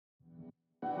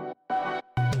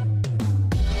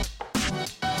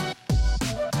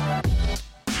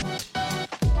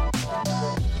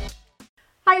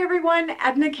everyone,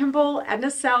 Edna Kimball,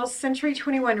 Edna sells Century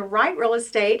 21 Right Real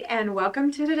Estate, and welcome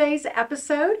to today's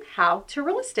episode, How to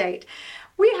Real Estate.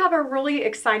 We have a really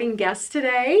exciting guest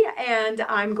today, and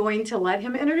I'm going to let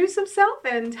him introduce himself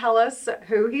and tell us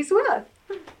who he's with.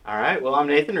 All right, well, I'm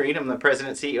Nathan Reed. I'm the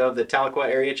President and CEO of the Tahlequah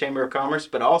Area Chamber of Commerce,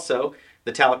 but also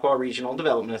the Tahlequah Regional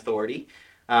Development Authority.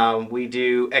 We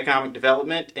do economic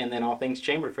development and then all things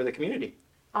chamber for the community.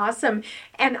 Awesome.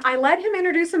 And I let him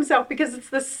introduce himself because it's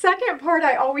the second part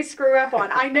I always screw up on.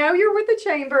 I know you're with the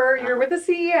chamber, you're with the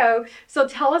CEO, so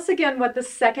tell us again what the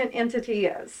second entity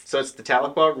is. So it's the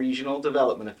Tahlequah Regional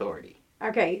Development Authority.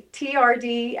 Okay,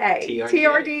 TRDA.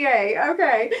 TRDA.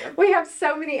 Okay. Yep. We have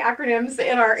so many acronyms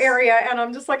in our area, and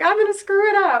I'm just like, I'm going to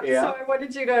screw it up. Yeah. So I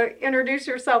wanted you to introduce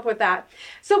yourself with that.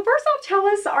 So first off, tell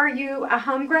us, are you a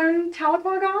homegrown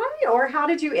Tahlequah guy, or how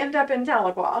did you end up in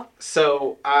Tahlequah?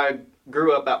 So I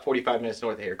grew up about 45 minutes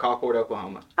north of here, Colcord,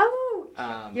 Oklahoma.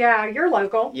 Oh, yeah, you're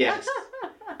local. Yes.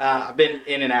 I've been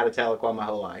in and out of Tahlequah my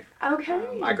whole life.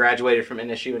 Okay. I graduated from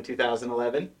NSU in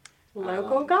 2011.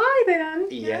 Local guy then.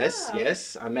 Yes, Yeah.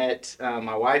 yes. I met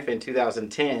my wife in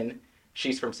 2010.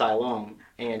 She's from Siloam,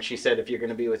 and she said, if you're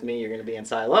going to be with me, you're going to be in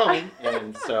Siloam.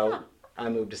 And so I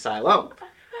moved to Siloam.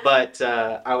 But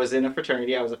I was in a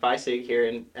fraternity. I was a Phi Sig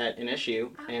here at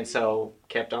NSU, and so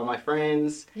kept all my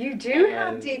friends. You do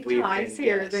have deep ties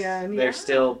here yes, then. They're Yeah.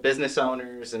 still business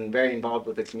owners and very involved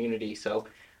with the community. So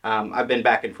I've been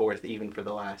back and forth even for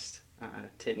the last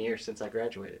 10 years since I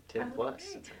graduated, 10 plus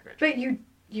since I graduated. But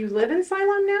you live in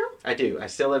Siloam now? I do. I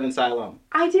still live in Siloam.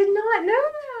 I did not know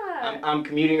that. I'm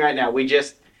commuting right now.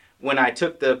 When I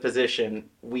took the position,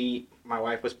 my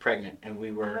wife was pregnant, and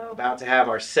we were about to have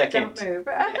our second. Don't move.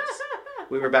 Yes,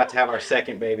 we were about to have our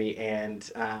second baby,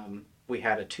 and we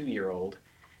had a 2-year-old.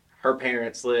 Her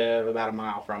parents live about a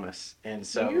mile from us, and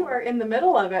so You are in the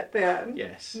middle of it then.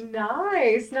 yes.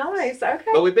 Nice.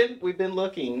 Okay. But we've been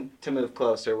looking to move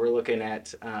closer. We're looking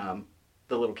at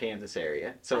the Little Kansas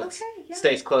area, so it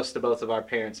stays close to both of our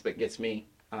parents, but gets me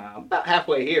about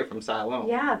halfway here from Siloam.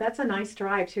 Yeah, that's a nice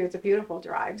drive too. It's a beautiful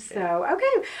drive. So,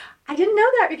 okay. I didn't know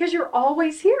that because you're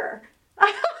always here.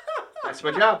 That's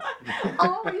my job.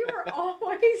 You are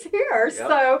always here. Yep.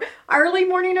 So early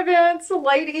morning events,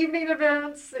 late evening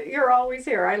events, you're always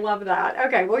here. I love that.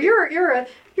 Okay, well you're a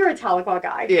Tahlequah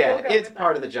guy. Yeah, We'll go it's with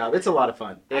part that. of the job. It's a lot of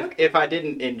fun. If I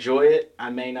didn't enjoy it, I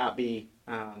may not be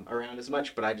around as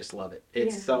much, but I just love it.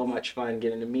 It's so much fun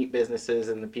getting to meet businesses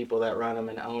and the people that run them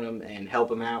and own them and help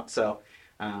them out. So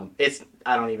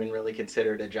I don't even really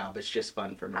consider it a job. It's just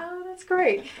fun for me. Oh, that's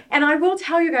great. And I will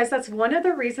tell you guys, that's one of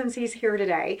the reasons he's here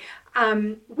today.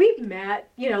 We've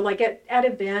met, like at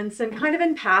events and kind of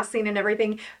in passing and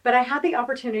everything, but I had the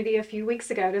opportunity a few weeks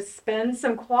ago to spend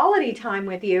some quality time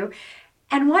with you.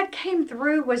 And what came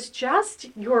through was just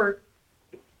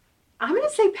I'm going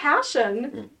to say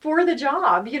passion for the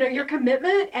job, your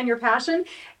commitment and your passion.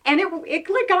 And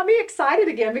it got me excited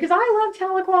again because I love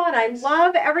Tahlequah and I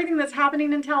love everything that's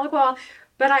happening in Tahlequah.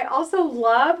 But I also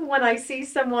love when I see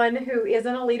someone who is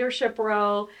in a leadership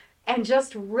role and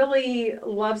just really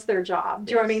loves their job.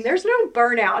 Do you know what I mean? There's no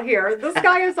burnout here. This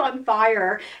guy is on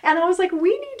fire. And I was like, we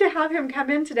need to have him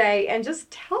come in today and just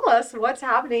tell us what's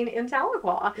happening in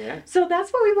Tahlequah. Yeah. So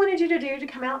that's what we wanted you to do, to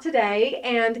come out today.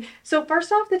 And so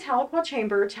first off, the Tahlequah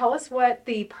Chamber, tell us what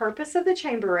the purpose of the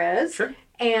chamber is. Sure.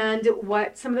 And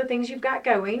what some of the things you've got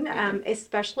going,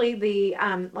 especially the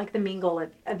like the mingle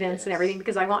events and everything,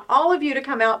 because I want all of you to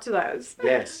come out to those.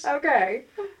 Yes. Okay.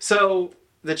 So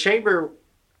the chamber,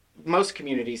 most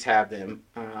communities have them,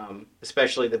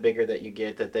 especially the bigger that you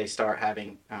get, that they start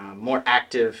having more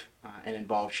active and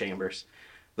involved chambers.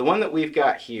 The one that we've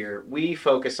got here, we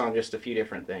focus on just a few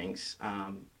different things.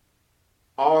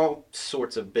 All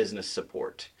sorts of business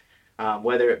support.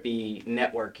 Whether it be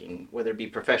networking, whether it be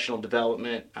professional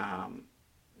development.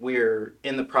 We're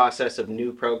in the process of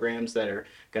new programs that are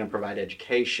going to provide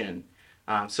education.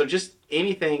 So just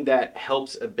anything that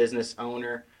helps a business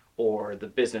owner or the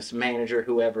business manager,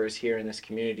 whoever is here in this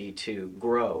community, to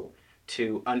grow,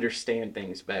 to understand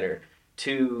things better,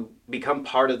 to become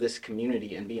part of this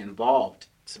community and be involved.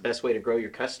 It's the best way to grow your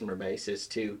customer base is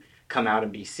to come out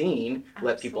and be seen,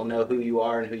 let people know who you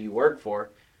are and who you work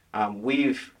for.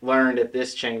 We've learned at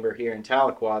this chamber here in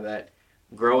Tahlequah that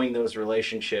growing those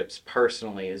relationships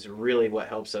personally is really what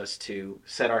helps us to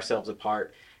set ourselves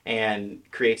apart and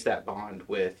creates that bond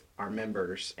with our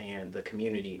members and the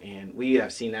community, and we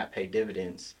have seen that pay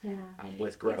dividends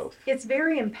with growth. It's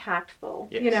very impactful,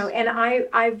 Yes. you know, and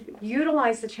I've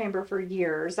utilized the chamber for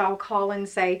years. I'll call and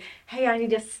say, hey, I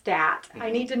need a stat. I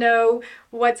need to know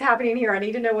what's happening here. I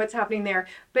need to know what's happening there.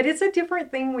 But it's a different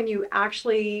thing when you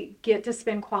actually get to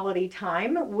spend quality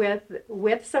time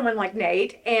with someone like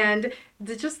Nate, and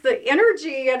just the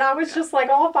energy. And I was just like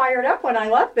all fired up when I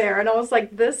left there. And I was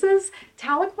like,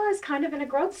 Tahlequah is kind of in a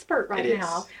growth spurt right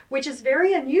now, which is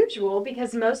very unusual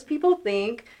because most people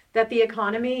think that the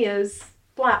economy is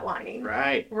flatlining.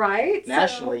 Right. Right?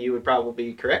 Nationally, you would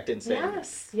probably be correct in saying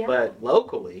yes, yeah. But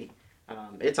locally,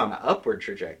 it's on an upward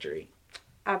trajectory.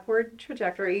 Upward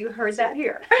trajectory. You heard that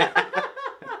here.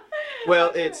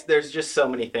 Well, there's just so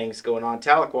many things going on.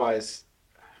 Tahlequah is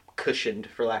cushioned,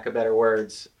 for lack of better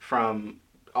words, from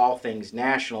all things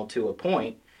national to a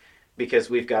point because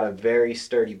we've got a very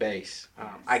sturdy base.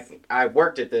 I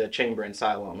worked at the chamber in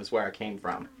Siloam, is where I came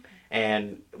from,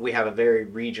 and we have a very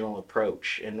regional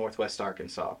approach in Northwest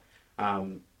Arkansas.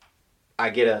 I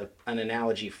get an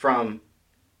analogy from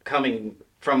coming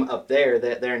from up there,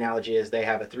 that their analogy is they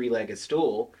have a three-legged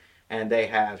stool, and they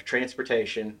have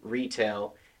transportation,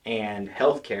 retail, and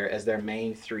healthcare as their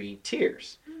main three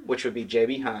tiers, which would be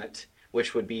J.B. Hunt,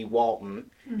 which would be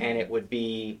Walton, and it would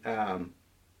be,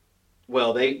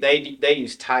 they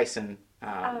use Tyson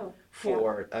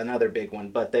for another big one,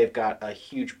 but they've got a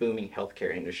huge booming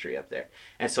healthcare industry up there.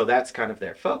 And so that's kind of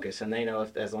their focus, and they know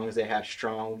as long as they have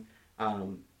strong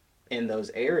in those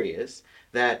areas,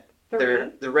 that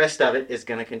the rest of it is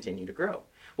going to continue to grow.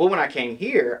 Well, when I came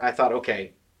here, I thought,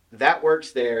 okay, that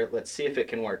works there. Let's see if it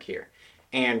can work here.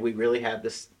 And we really have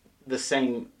the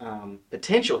same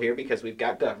potential here because we've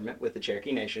got government with the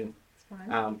Cherokee Nation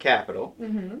capital.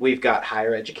 We've got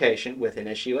higher education with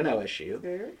NSU and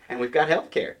OSU. And we've got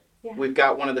healthcare. Yeah. We've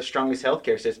got one of the strongest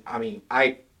healthcare systems. I mean,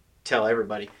 I tell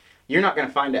everybody, you're not going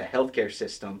to find a healthcare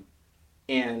system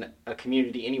in a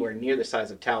community anywhere near the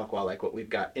size of Tahlequah like what we've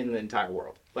got in the entire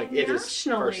world. Like and it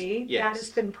nationally, is that has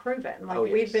been proven. Like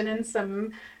yes. We've been in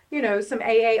some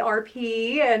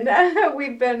AARP, and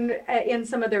we've been in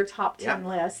some of their top 10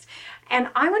 lists. And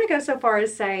I want to go so far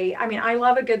as say, I mean, I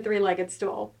love a good three-legged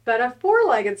stool, but a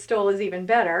four-legged stool is even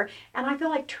better. And I feel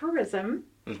like tourism,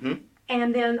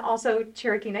 and then also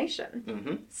Cherokee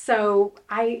Nation. So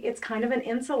it's kind of an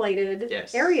insulated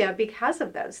area because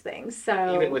of those things.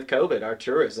 So even with COVID, our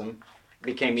tourism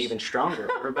became even stronger.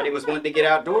 Everybody was wanting to get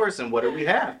outdoors, and what do we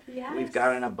have? Yes. We've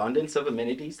got an abundance of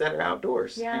amenities that are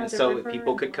outdoors. Yeah, and so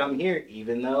people could come here,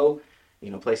 even though,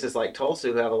 places like Tulsa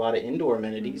who have a lot of indoor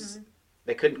amenities,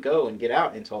 they couldn't go and get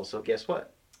out in Tulsa. Guess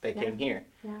what? They came here.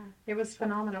 Yeah, it was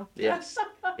phenomenal. Yes,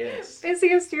 yes.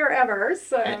 Busiest year ever.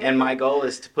 So. And my goal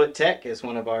is to put tech as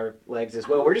one of our legs as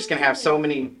well. We're just going to have so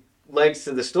many legs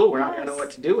to the stool, we're not going to know what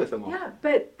to do with them all. Yeah,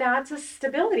 but that's a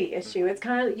stability issue. It's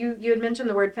kind of, you had mentioned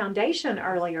the word foundation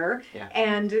earlier,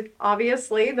 and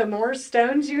obviously the more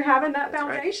stones you have in that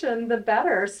foundation, the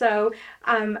better. So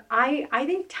I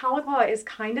think Tahlequah is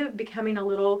kind of becoming a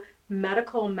little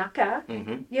medical mecca,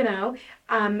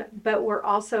 but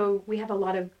we have a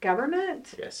lot of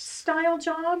government style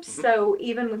jobs. So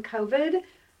even with COVID,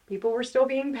 people were still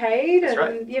being paid,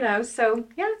 and so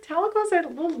Tahlequah's a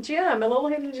little gem, a little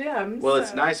hidden gem. Well,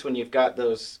 it's nice when you've got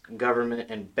those government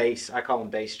and base, I call them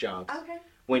base jobs. Okay.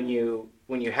 When you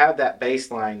have that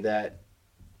baseline that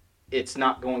it's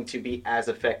not going to be as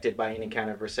affected by any kind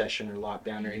of recession or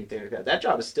lockdown or anything like that. That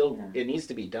job is still, it needs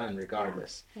to be done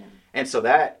regardless. Yeah. And so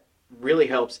that really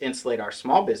helps insulate our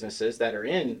small businesses that are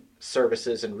in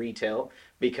services and retail,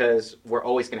 because we're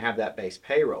always going to have that base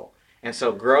payroll. And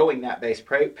so growing that base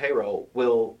payroll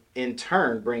will in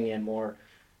turn bring in more.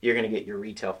 You're going to get your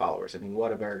retail followers. I mean,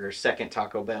 Whataburger, Second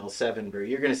Taco Bell, Seven Brew.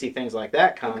 You're going to see things like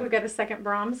that come. I think we've got a Second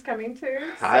Brahms coming too.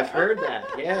 So. I've heard that,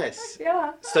 yes.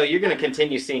 Yeah. So you're going to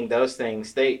continue seeing those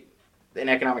things. In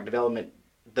economic development,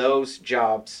 those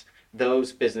jobs,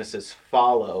 those businesses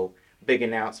follow big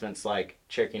announcements like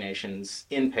Cherokee Nation's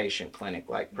inpatient clinic,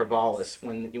 like Provalis.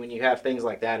 When you have things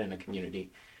like that in a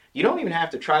community, you don't even have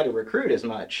to try to recruit as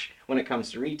much when it comes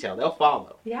to retail. They'll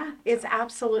follow. Yeah, it's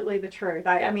absolutely the truth.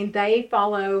 I mean, they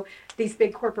follow these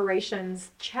big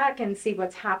corporations, check and see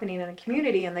what's happening in a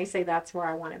community, and they say, that's where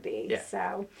I want to be. Yeah.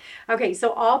 So, okay,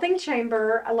 so All Things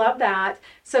Chamber, I love that.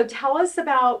 So tell us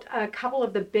about a couple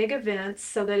of the big events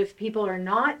so that if people are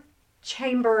not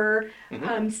chamber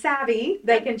savvy,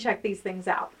 they can check these things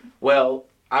out. Well,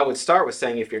 I would start with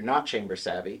saying if you're not chamber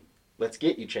savvy, let's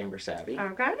get you chamber savvy.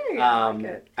 Okay, I like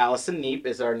it. Allison Neep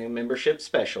is our new membership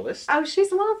specialist. Oh,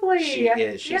 she's lovely. She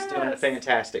is. She's doing a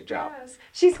fantastic job. Yes.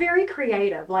 She's very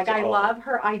creative. Like, I Oh. love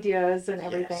her ideas and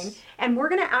everything. Yes. And we're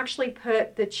going to actually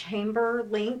put the chamber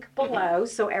link below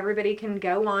so everybody can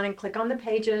go on and click on the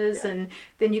pages, and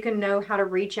then you can know how to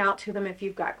reach out to them if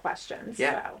you've got questions.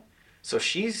 Yeah. So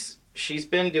she's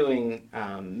been doing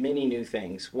many new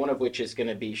things, one of which is going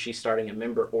to be she's starting a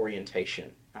member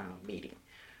orientation meeting.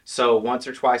 So once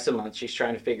or twice a month, she's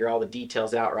trying to figure all the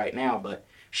details out right now, but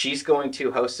she's going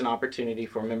to host an opportunity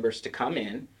for members to come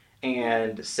in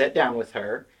and sit down with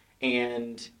her,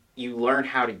 and you learn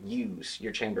how to use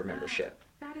your chamber membership.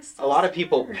 That is so A lot of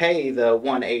people smart. pay the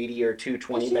 $180 or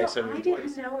 $220 But, based on I your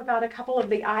didn't know about a couple of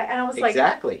the, and I was like,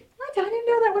 Exactly. what? I didn't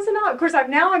know that was an option. Of course,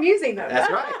 now I'm using them.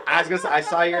 That's right. I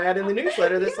saw your ad in the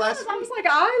newsletter this last I week. was like,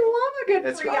 I love a good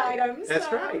That's free right. item. That's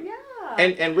so, right.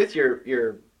 Yeah. And with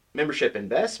your membership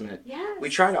investment, yes. we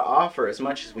try to offer as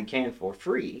much as we can for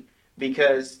free,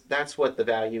 because that's what the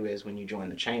value is when you join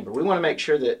the chamber. We want to make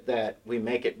sure that we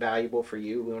make it valuable for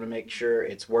you. We want to make sure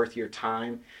it's worth your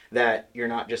time, that you're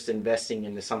not just investing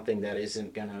into something that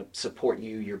isn't going to support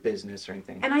you, your business, or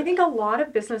anything. And I think a lot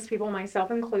of business people, myself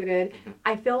included,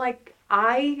 I feel like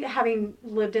having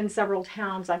lived in several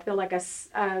towns, I feel like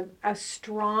a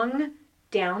strong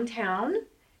downtown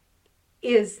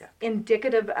is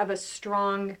indicative of a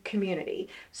strong community.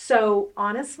 So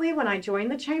honestly, when I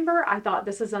joined the chamber, I thought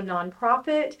this is a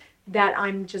nonprofit that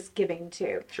I'm just giving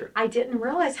to. Sure. I didn't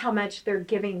realize how much they're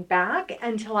giving back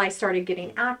until I started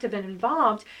getting active and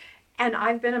involved. And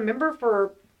I've been a member for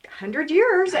 100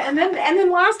 years. And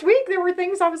then last week there were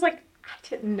things I was like, I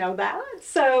didn't know that.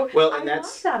 So Well, and I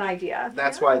that's love that idea.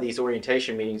 That's why these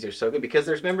orientation meetings are so good, because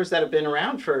there's members that have been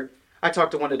around for. I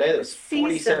talked to one today that was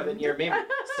 47-year member,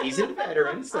 seasoned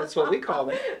veterans. That's what we call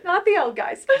them. Not the old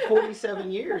guys.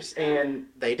 47 years, and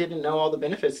they didn't know all the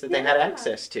benefits that they had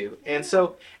access to. And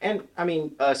so, and I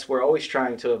mean, we're always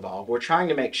trying to evolve. We're trying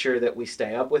to make sure that we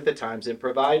stay up with the times and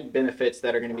provide benefits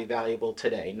that are going to be valuable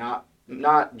today,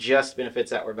 not just benefits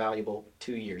that were valuable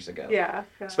 2 years ago. Yeah.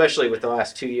 Especially with the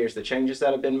last 2 years, the changes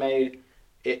that have been made,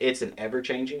 it's an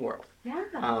ever-changing world.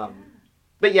 Yeah.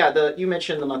 But yeah, you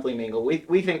mentioned the monthly mingle.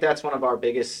 We think that's one of our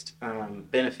biggest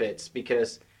benefits,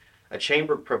 because a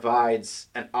chamber provides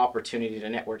an opportunity to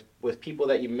network with people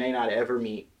that you may not ever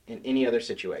meet in any other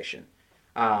situation.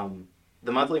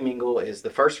 The monthly mingle is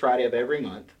the first Friday of every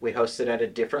month. We host it at a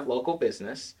different local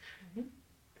business.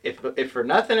 If for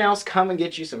nothing else, come and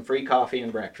get you some free coffee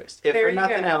and breakfast. If There for you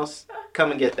nothing go. else, come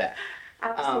and get that.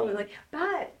 Absolutely.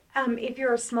 But if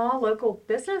you're a small local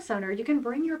business owner, you can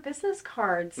bring your business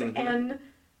cards. And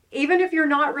even if you're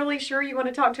not really sure you want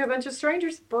to talk to a bunch of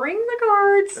strangers, bring the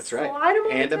cards. That's right. Slide them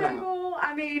on Hand the them out. table.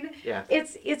 I mean, Yeah.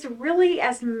 it's really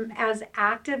as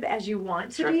active as you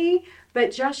want to be,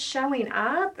 but just showing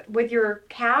up with your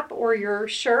cap or your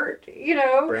shirt,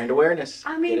 Brand awareness.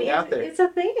 I mean, Get it out there. it's a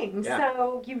thing. Yeah.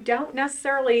 So you don't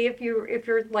necessarily, if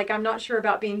you're like, I'm not sure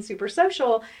about being super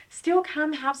social, still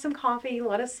come have some coffee.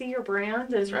 Let us see your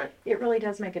brand, and That's right. it really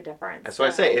does make a difference. That's why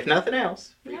I say, if nothing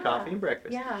else, free Yeah. coffee and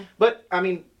breakfast. Yeah. But I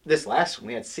mean, this last one,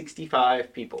 we had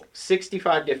 65 people,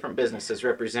 65 different businesses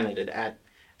represented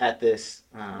at this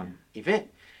event.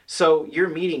 So you're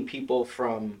meeting people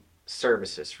from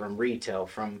services, from retail,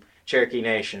 from Cherokee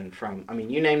Nation,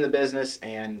 you name the business,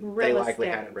 and they Real likely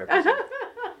estate. had it represented.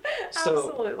 So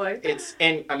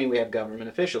Absolutely. we have government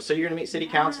officials. So you're going to meet city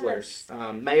councilors.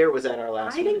 Mayor was at our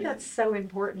last I think one. that's so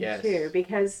important Yes. too,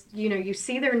 because you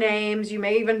see their names, you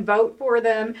may even vote for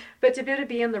them, but to be able to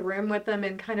be in the room with them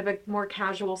in kind of a more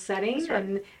casual setting That's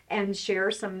right. and share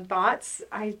some thoughts,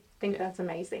 I think that's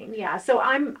amazing. Yeah, so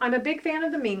I'm a big fan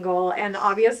of the mingle, and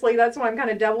obviously that's why I'm kind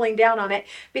of doubling down on it,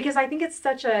 because I think it's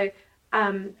such a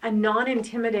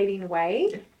non-intimidating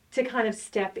way to kind of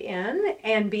step in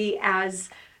and be as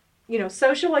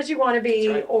social as you want to be,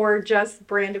 That's right. or just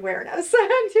brand awareness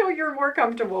until you're more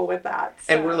comfortable with that.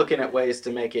 And we're looking at ways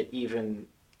to make it even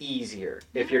easier.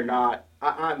 If you're not,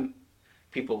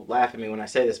 people laugh at me when I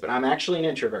say this, but I'm actually an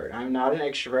introvert. I'm not an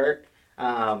extrovert.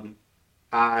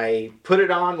 I put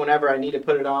it on whenever I need to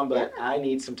put it on, but I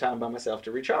need some time by myself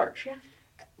to recharge. Yeah.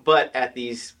 But at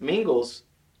these mingles,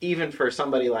 even for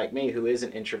somebody like me who is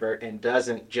an introvert and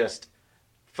doesn't just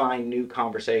find new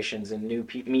conversations and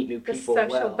meet new The people social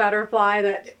well, butterfly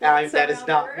that that is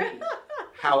not there. me.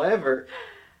 However,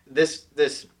 this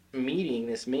meeting,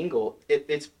 this mingle, it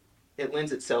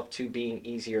lends itself to being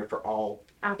easier for all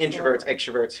Absolutely. introverts,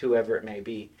 extroverts, whoever it may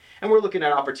be. And we're looking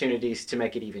at opportunities to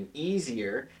make it even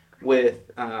easier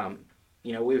with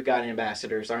we've got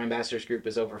ambassadors. Our ambassadors group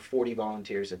is over 40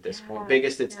 volunteers at this point, Yeah,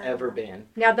 biggest it's yeah. ever been.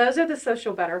 Now, those are the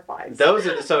social butterflies. Those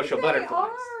are the social They butterflies.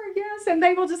 are, yes, and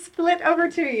they will just split over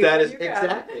to you. That when is you go.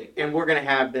 exactly. And we're going to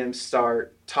have them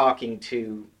start talking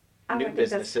to Oh, I new think that's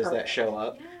businesses that perfect. show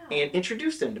up Yeah. and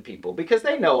introduce them to people because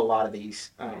they know a lot of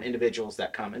these individuals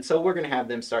that come. And so we're going to have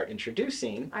them start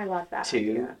introducing I love that to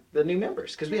idea. the new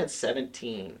members because we had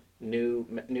 17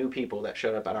 new people that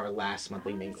showed up at our last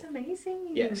monthly meeting. That's amazing.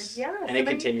 Yes. Yeah. And it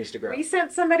continues to grow. We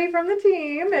sent somebody from the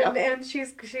team, and, Yep. and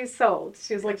she's sold.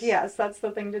 She's like, yes, that's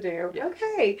the thing to do. Yes.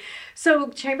 Okay. So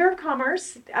Chamber of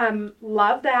Commerce,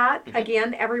 love that. Mhm.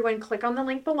 Again, everyone click on the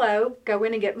link below. Go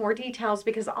in and get more details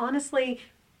because honestly,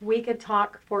 we could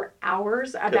talk for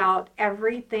hours about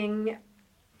everything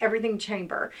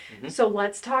chamber. Mhm. So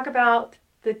let's talk about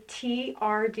the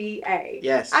TRDA.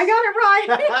 Yes. I got it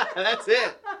right. That's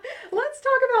it. Let's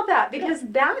talk about that because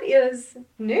that is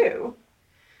new.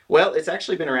 Well, it's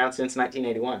actually been around since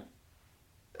 1981.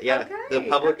 Yeah, Okay, the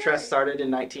public okay. trust started in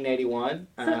 1981.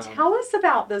 So tell us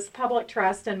about this public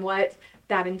trust and what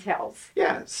that entails.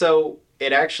 Yeah, so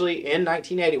it actually, in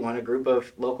 1981, a group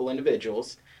of local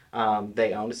individuals,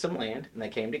 they owned some land and they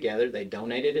came together. They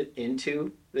donated it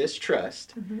into this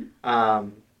trust. Mm-hmm.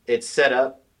 It's set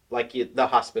up like the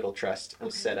hospital trust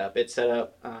was Okay. set up. It's set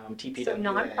up TPWA. So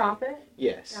nonprofit?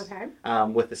 Yes. Okay.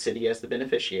 With the city as the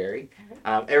beneficiary.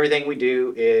 Okay. Everything we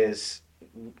do is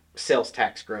sales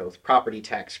tax growth, property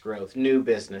tax growth, new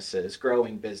businesses,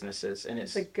 growing businesses, and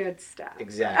it's The good stuff.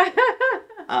 exactly.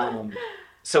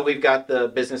 So we've got the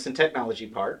Business and Technology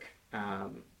Park.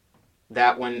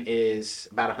 That one is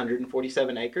about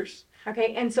 147 acres.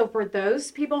 Okay, and so for those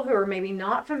people who are maybe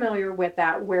not familiar with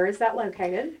that, where is that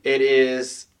located? It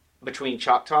is between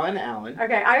Choctaw and Allen.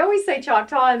 Okay, I always say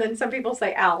Choctaw and then some people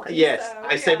say Allen. Yes, so,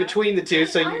 I say between the two,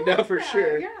 so I you know like for that.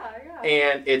 sure. Yeah.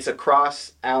 And it's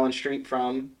across Allen Street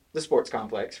from the sports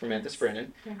complex from Memphis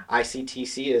Brennan. Yeah.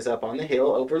 ICTC is up on the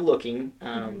hill overlooking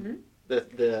Mhm.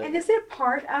 the. And is it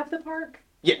part of the park?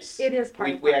 Yes, It is part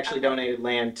of the we park. actually Okay. donated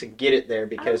land to get it there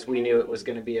because we knew it Okay. was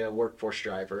going to be a workforce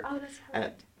driver. Oh, that's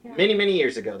perfect. Yeah. Many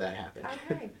years ago that happened.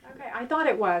 Okay. I thought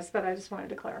it was, but I just wanted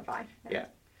to clarify. Yeah.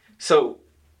 So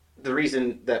the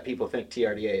reason that people think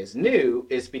TRDA is new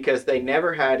is because they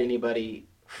never had anybody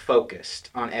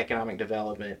focused on economic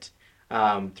development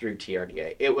through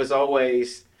TRDA. It was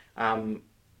always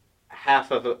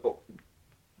half of a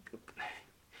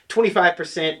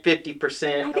 25%,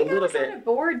 50%, I a think I little was on a bit.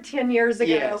 board 10 years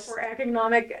ago Yes. for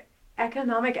economic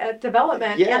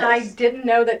development, Yes. and I didn't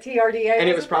know that TRDA. And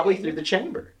it was a probably thing. through the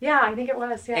chamber. Yeah, I think it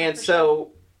was. Yeah. And for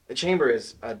so the chamber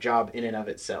is a job in and of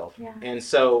itself. Yeah. And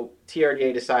so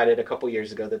TRDA decided a couple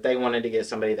years ago that they wanted to get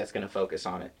somebody that's going to focus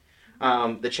on it.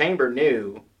 The chamber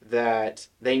knew that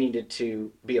they needed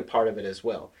to be a part of it as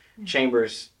well. Mm-hmm.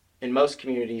 Chambers, in most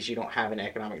communities, you don't have an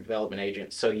economic development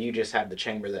agent, so you just have the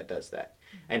chamber that does that.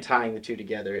 And tying the two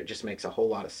together, it just makes a whole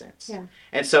lot of sense. Yeah.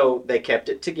 And so they kept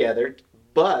it together,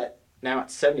 but now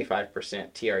it's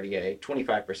 75% TRDA,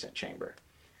 25% chamber.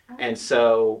 Oh. And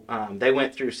so they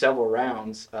went through several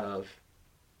rounds of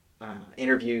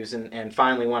interviews, and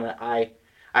finally one I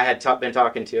had been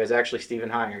talking to is actually Stephen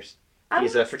Hires.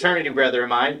 He's a fraternity brother of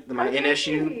mine. My Okay.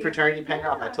 NSU fraternity paying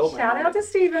off. I Yeah. told my Shout mom out to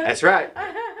Stephen. That's right.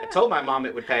 I told my mom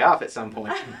it would pay off at some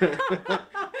point.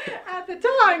 At the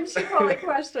time, she probably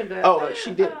questioned it. Oh,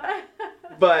 she did.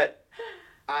 But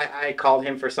I called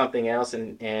him for something else,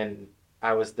 and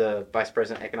I was the Vice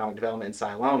President of Economic Development in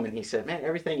Siloam, and he said, man,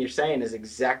 everything you're saying is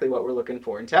exactly what we're looking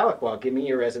for in Tahlequah. Give me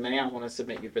your resume. I want to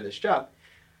submit you for this job.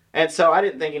 And so I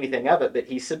didn't think anything of it, but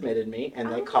he submitted me,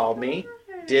 and they called me,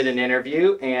 did an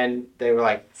interview, and they were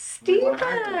like,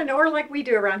 Stephen, or like we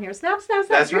do around here, snap, snap,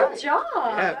 snap. That's Good right. job.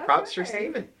 yeah, props for Okay.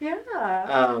 Stephen.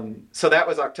 Yeah. So that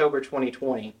was October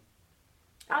 2020.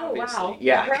 Oh, obviously. wow.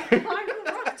 Yeah. Rough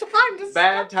time to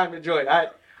Bad time to join.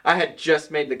 I had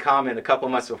just made the comment a couple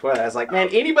months before that. I was like, man,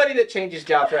 anybody that changes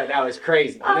jobs right now is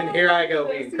crazy. And then here I go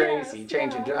being crazy,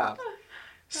 changing jobs.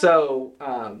 So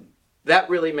that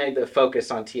really made the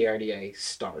focus on TRDA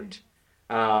start.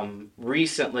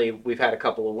 Recently, we've had a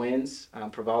couple of wins,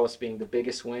 Provalis being the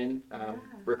biggest win,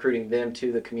 recruiting them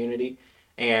to the community,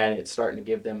 and it's starting to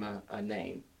give them a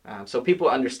name. So people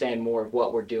understand more of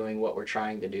what we're doing, what we're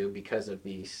trying to do because of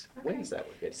these wins that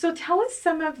we're getting. So tell us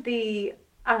some of the,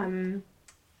 I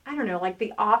don't know, like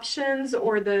the options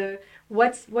or the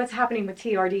what's happening with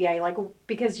TRDA, like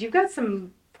because you've got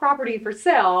some property for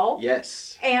sale.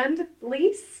 Yes. And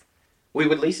lease. We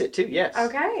would lease it too, yes.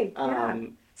 Okay. Yeah.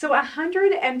 Um, So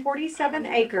 147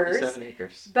 acres. 47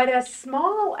 acres. But as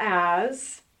small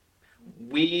as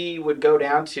We would go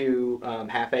down to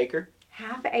half acre.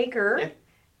 half acre. Yeah.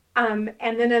 And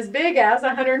then as big as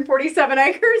 147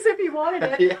 acres if you wanted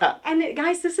it. Yeah. And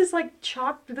guys, this is like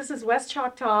this is West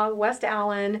Choctaw, West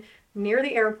Allen, near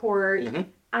the airport. Hmm.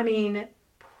 I mean,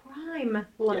 prime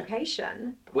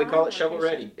location. We Prime call it shovel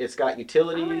location. ready. It's got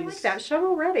utilities. Oh, I like that.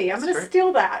 Shovel ready. I'm That's going to right.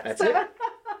 steal that. That's it.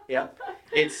 Yeah.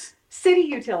 It's City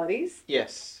utilities.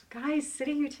 yes. Guys,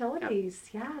 city utilities.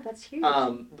 Yeah, that's huge.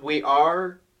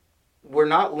 We're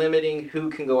not limiting who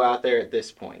can go out there at this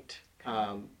point,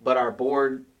 but our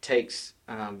board takes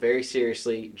very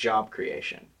seriously job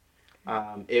creation.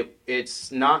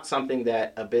 It's not something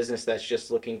that a business that's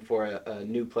just looking for a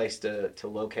new place to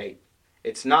locate.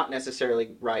 It's not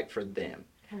necessarily right for them.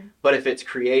 Okay. But if it's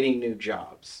creating new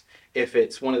jobs, if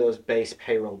it's one of those base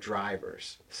payroll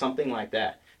drivers, something like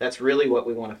that, that's really what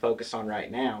we want to focus on right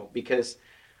now, because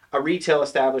a retail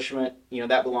establishment,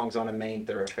 that belongs on a main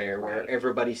thoroughfare where Right.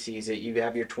 everybody sees it. You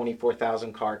have your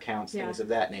 24,000 car counts, Yeah. things of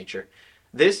that nature.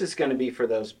 This is going to be for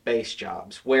those base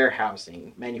jobs,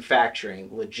 warehousing, manufacturing,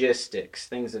 logistics,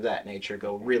 things of that nature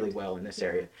go really well in this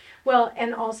area. Well,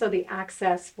 and also the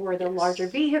access for the Yes. larger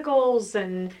vehicles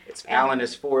Allen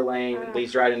is 4-lane,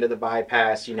 leads right into the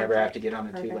bypass. You never have to get on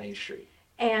a Perfect. 2-lane street.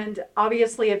 And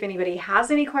obviously, if anybody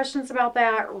has any questions about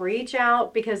that, reach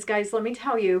out because, guys, let me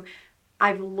tell you,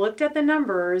 I've looked at the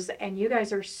numbers and you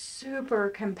guys are super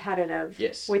competitive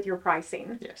Yes. with your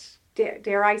pricing. Yes.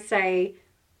 Dare I say,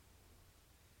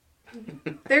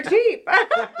 they're cheap. But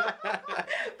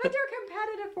they're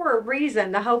competitive for a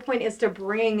reason. The whole point is to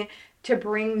bring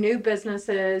new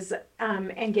businesses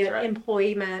and get That's right.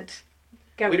 employment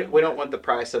going. We don't want the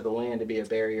price of the land to be a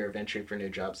barrier of entry for new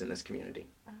jobs in this community.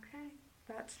 Okay,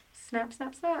 that's snap,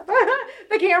 snap, snap.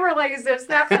 The camera ladies do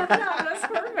snap, snap, snap. That's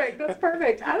perfect. That's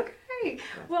perfect. Okay.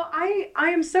 Well, I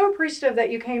am so appreciative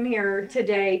that you came here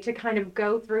today to kind of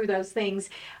go through those things.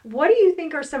 What do you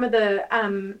think are some of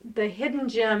the hidden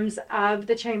gems of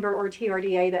the chamber or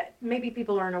TRDA that maybe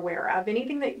people aren't aware of?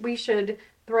 Anything that we should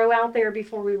throw out there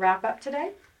before we wrap up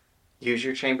today? Use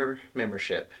your chamber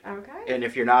membership. Okay. And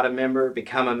if you're not a member,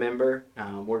 become a member.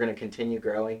 We're going to continue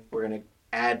growing. We're going to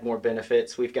add more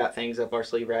benefits. We've got things up our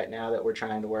sleeve right now that we're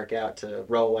trying to work out to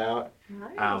roll out.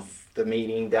 Nice. The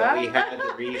meeting that we had,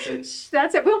 the reasons.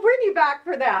 That's it. We'll bring you back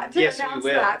for that to Yes, we announce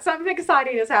will. that. Something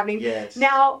exciting is happening. Yes.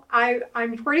 Now,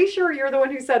 I'm pretty sure you're the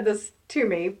one who said this to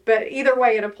me, but either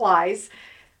way it applies.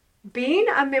 Being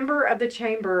a member of the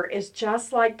chamber is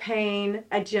just like paying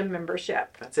a gym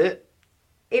membership. That's it.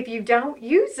 If you don't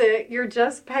use it, you're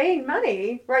just paying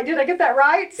money, right? Did I get that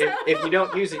right? If you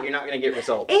don't use it, you're not going to get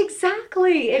results.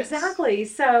 Exactly, Yes. exactly.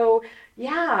 So,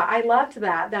 yeah, I loved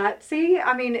that. See,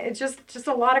 I mean, it's just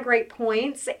a lot of great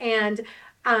points. And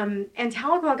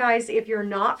Tahlequah, guys, if you're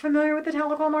not familiar with the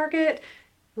Tahlequah market,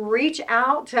 reach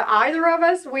out to either of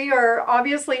us. We are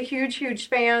obviously huge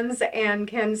fans and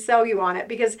can sell you on it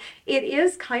because it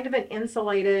is kind of an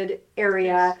insulated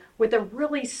area with a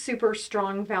really super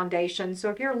strong foundation. So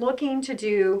if you're looking to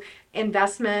do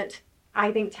investment,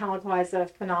 I think Tahlequah is a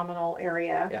phenomenal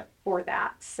area for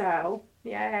that. So,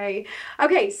 yay.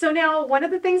 Okay, so now one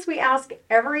of the things we ask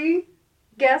every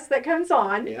guest that comes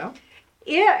on.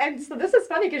 Yeah, and so this is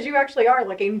funny because you actually are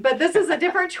looking, but this is a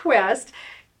different twist.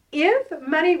 If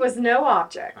money was no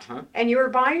object and you were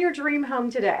buying your dream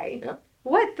home today,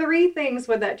 what 3 things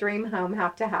would that dream home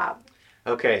have to have?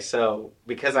 Okay, so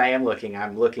because I'm looking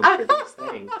for these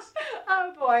things.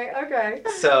 Oh boy, okay.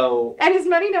 So. And is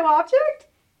money no object?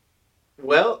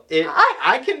 Well,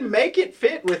 I can make it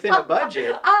fit within a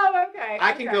budget. Oh, okay.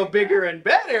 I can go bigger and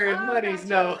better, and money's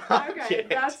no Okay,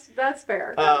 object. that's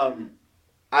fair.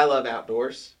 I love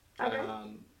outdoors. Okay.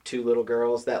 2 little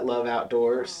girls that love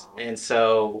outdoors, and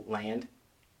so land.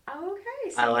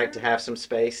 Okay. I like to have some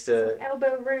space to.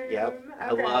 Elbow room. Yep.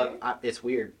 Okay. It's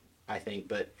weird, I think,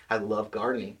 but I love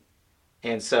gardening.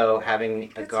 And so having a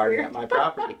That's garden weird. at my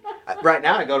property. Right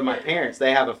now I go to my parents.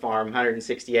 They have a farm,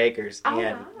 160 acres, Oh,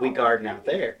 and wow. we garden out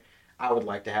there. I would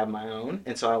like to have my own,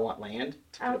 and so I want land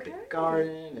to put a Okay. big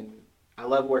garden, and I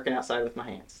love working outside with my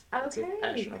hands. It's a Okay,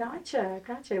 passion of mine.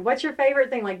 gotcha. What's your favorite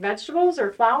thing, like vegetables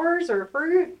or flowers or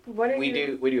fruit? What do We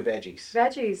you do veggies.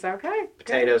 Veggies, okay. good.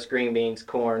 Potatoes, green beans,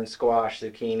 corn, squash,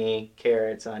 zucchini,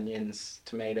 carrots, onions,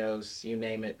 tomatoes, you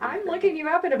name it. I'm looking you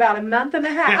up in about a month and a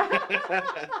half.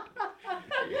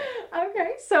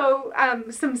 Okay, so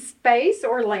some space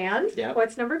or land. Yep.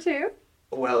 What's number 2?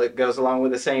 Well, it goes along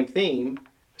with the same theme.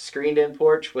 Screened-in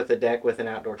porch with a deck with an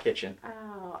outdoor kitchen.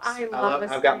 Oh, I love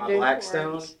a I've got my screened-in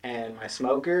Blackstone porch. and my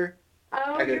smoker.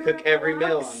 Oh, I could you're cook a every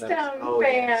meal on those. Blackstone Oh,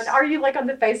 fan. yes. Are you like on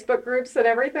the Facebook groups and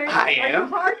everything? I Are you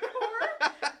am.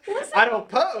 hardcore? Listen, I don't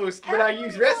post, but I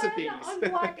use recipes.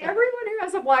 everyone who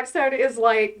has a Blackstone is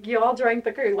like, y'all drank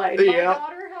the Kool-Aid. My Yeah.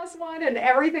 daughter has has one, and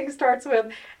everything starts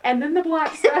with, and then the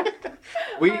black stuff.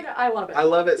 I love it. I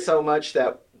love it so much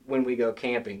that when we go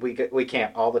camping, we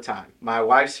camp all the time. My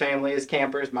wife's family is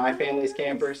campers, my family's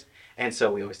campers, and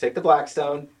so we always take the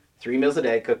Blackstone. 3 meals a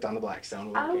day cooked on the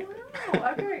Blackstone. Oh,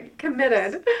 wow. Okay.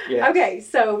 Committed. Yes. Okay,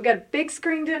 so we got a big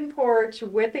screened-in porch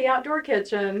with the outdoor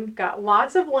kitchen. Got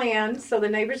lots of land so the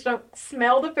neighbors don't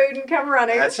smell the food and come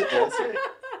running. That's it.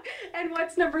 And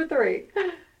what's number 3?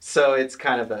 So it's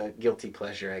kind of a guilty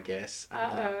pleasure, I guess.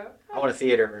 Uh-oh. I want a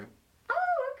theater room.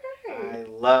 Oh, okay. I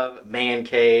love man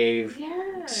cave.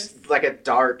 Yes. Just like a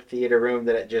dark theater room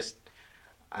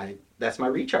that's my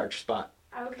recharge spot.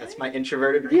 Okay. That's my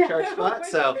introverted recharge spot.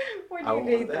 So when I you want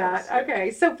need that. that.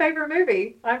 Okay, so favorite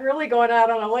movie? I'm really going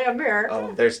out on a limb here.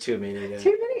 Oh, there's too many.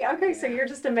 Too many? Okay, so you're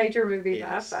just a major movie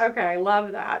buff. Okay,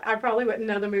 love that. I probably wouldn't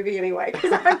know the movie anyway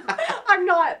because I'm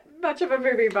not much of a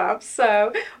movie buff.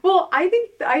 So, well, I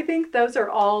think those are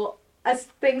all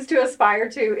things to aspire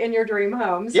to in your dream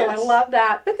home. So I love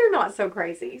that, but they're not so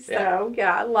crazy. So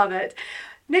yeah, I love it.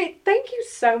 Nate, thank you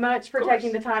so much for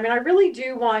taking the time. And I really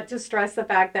do want to stress the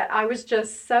fact that I was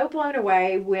just so blown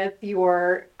away with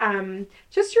your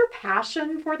just your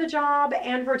passion for the job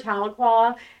and for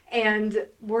Tahlequah. And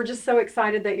we're just so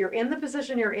excited that you're in the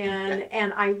position you're in.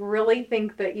 And I really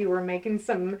think that you are making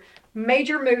some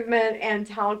major movement and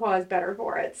Tahlequah is better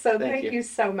for it. So thank you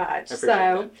so much.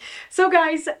 So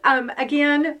guys,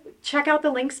 again, check out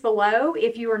the links below.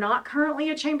 If you are not currently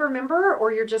a chamber member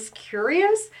or you're just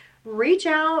curious, reach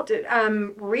out,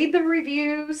 read the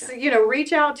reviews,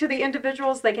 reach out to the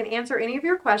individuals. They can answer any of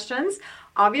your questions.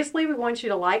 Obviously, we want you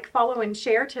to like, follow, and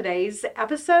share today's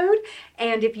episode.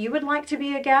 And if you would like to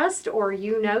be a guest or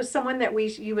you know someone that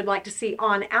you would like to see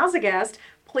on as a guest,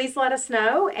 please let us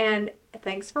know. And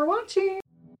thanks for watching.